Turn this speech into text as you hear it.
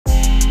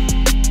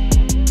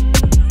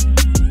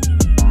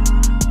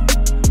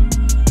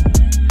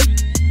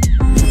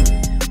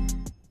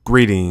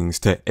Greetings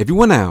to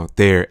everyone out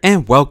there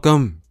and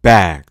welcome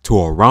back to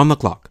Around the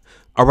Clock.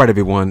 Alright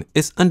everyone,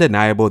 it's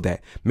undeniable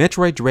that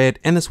Metroid Dread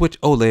and the Switch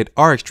OLED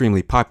are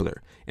extremely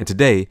popular. And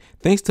today,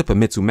 thanks to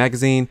Famitsu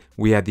magazine,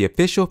 we have the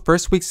official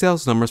first week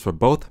sales numbers for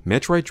both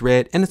Metroid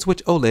Dread and the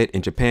Switch OLED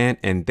in Japan,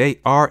 and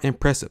they are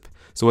impressive.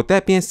 So with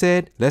that being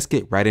said, let's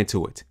get right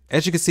into it.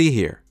 As you can see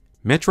here,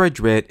 Metroid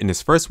Dread in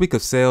its first week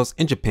of sales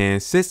in Japan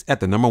sits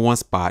at the #1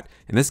 spot,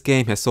 and this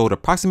game has sold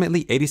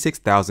approximately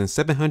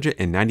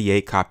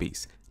 86,798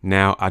 copies.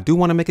 Now, I do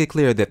want to make it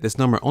clear that this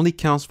number only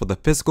counts for the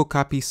physical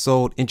copies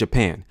sold in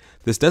Japan.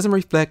 This doesn't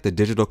reflect the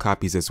digital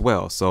copies as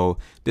well, so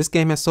this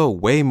game has sold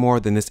way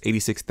more than this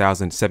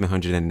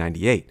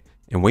 86,798.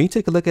 And when you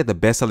take a look at the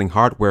best-selling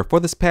hardware for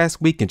this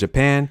past week in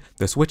Japan,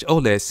 the Switch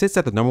OLED sits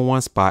at the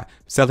 #1 spot,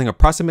 selling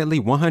approximately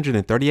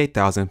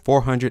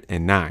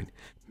 138,409.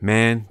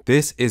 Man,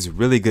 this is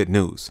really good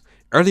news.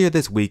 Earlier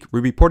this week, we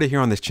reported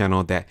here on this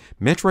channel that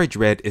Metroid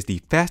Dread is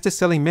the fastest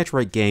selling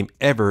Metroid game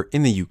ever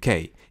in the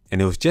UK.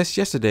 And it was just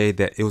yesterday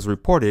that it was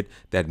reported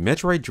that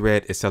Metroid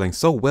Dread is selling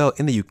so well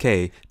in the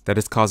UK that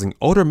it's causing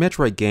older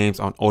Metroid games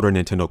on older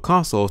Nintendo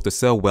consoles to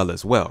sell well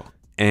as well.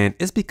 And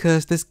it's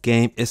because this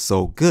game is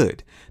so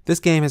good. This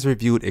game has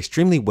reviewed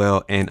extremely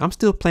well, and I'm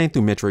still playing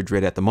through Metroid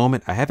Dread at the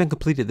moment. I haven't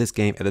completed this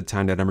game at the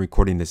time that I'm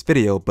recording this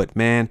video, but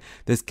man,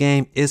 this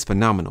game is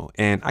phenomenal.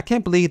 And I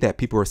can't believe that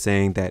people were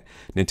saying that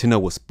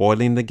Nintendo was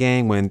spoiling the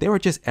game when they were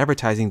just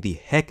advertising the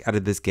heck out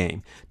of this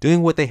game,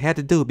 doing what they had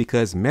to do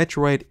because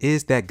Metroid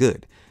is that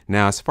good.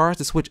 Now, as far as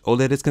the Switch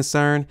OLED is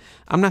concerned,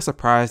 I'm not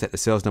surprised that the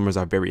sales numbers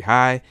are very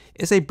high.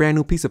 It's a brand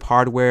new piece of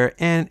hardware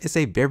and it's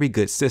a very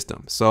good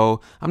system, so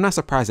I'm not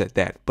surprised at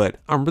that, but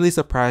I'm really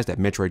surprised at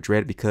Metroid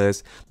Dread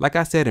because, like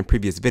I said in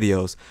previous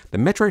videos, the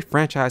Metroid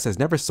franchise has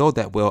never sold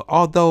that well,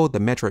 although the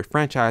Metroid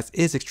franchise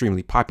is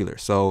extremely popular,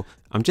 so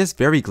I'm just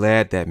very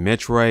glad that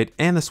Metroid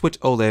and the Switch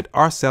OLED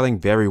are selling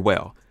very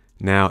well.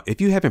 Now, if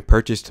you haven't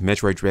purchased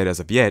Metroid Dread as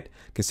of yet,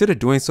 consider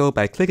doing so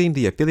by clicking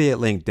the affiliate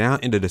link down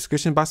in the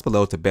description box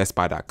below to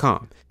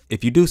bestbuy.com.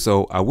 If you do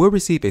so, I will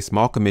receive a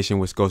small commission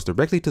which goes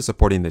directly to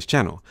supporting this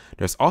channel.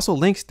 There's also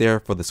links there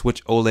for the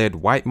Switch OLED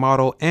white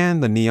model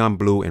and the neon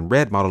blue and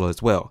red model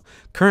as well.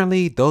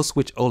 Currently, those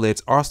Switch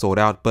OLEDs are sold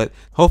out, but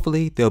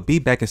hopefully they'll be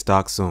back in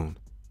stock soon.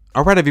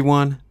 Alright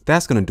everyone,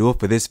 that's gonna do it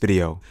for this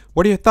video.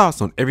 What are your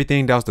thoughts on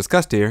everything that was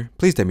discussed here?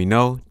 Please let me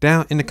know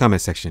down in the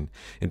comment section.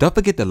 And don't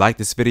forget to like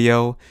this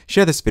video,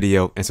 share this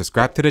video, and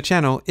subscribe to the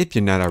channel if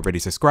you're not already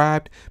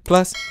subscribed.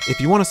 Plus, if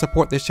you want to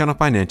support this channel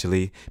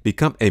financially,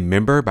 become a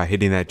member by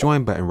hitting that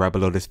join button right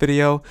below this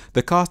video.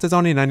 The cost is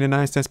only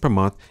 99 cents per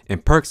month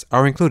and perks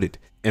are included.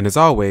 And as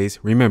always,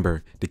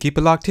 remember to keep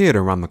it locked here to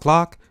Around the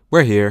Clock.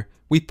 We're here,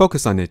 we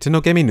focus on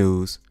Nintendo gaming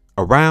news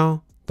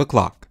around the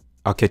clock.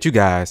 I'll catch you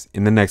guys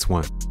in the next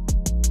one.